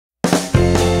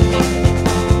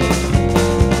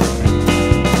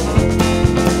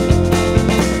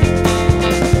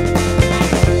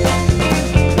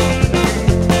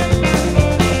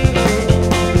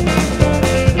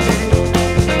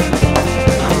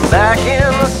back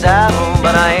in the saddle,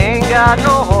 but I ain't got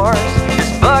no horse.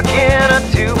 Just bucking a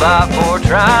 2x4,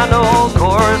 trying to hold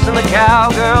course, and the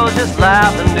cowgirls just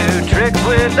laugh and do tricks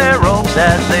with their ropes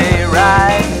as they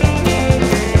ride.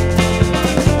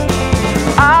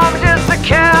 I'm just a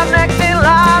cow next in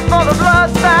line for the blood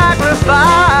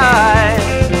sacrifice.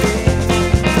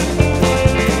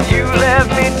 You left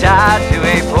me tied to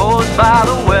a post by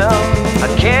the well. I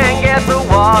can't get the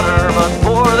water, but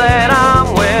for that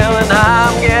I'm well, and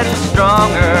I'm getting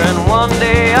stronger, and one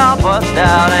day I'll bust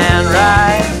out and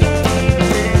ride.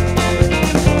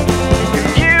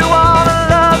 If you wanna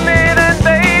love me, then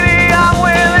baby, I'm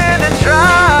willing to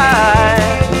try.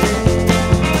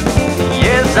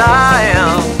 Yes, I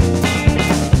am.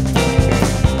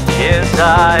 Yes,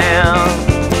 I am.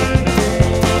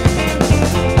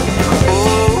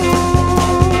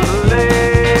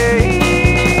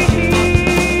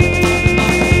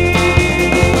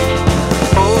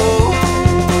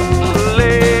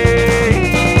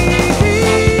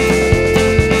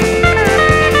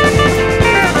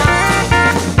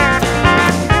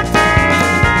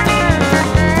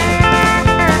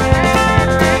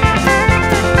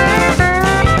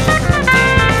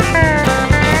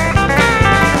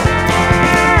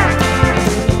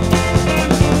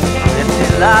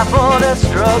 Life or that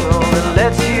struggle that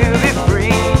lets you be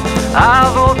free. I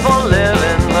vote for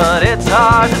living, but it's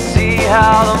hard to see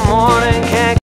how the morning can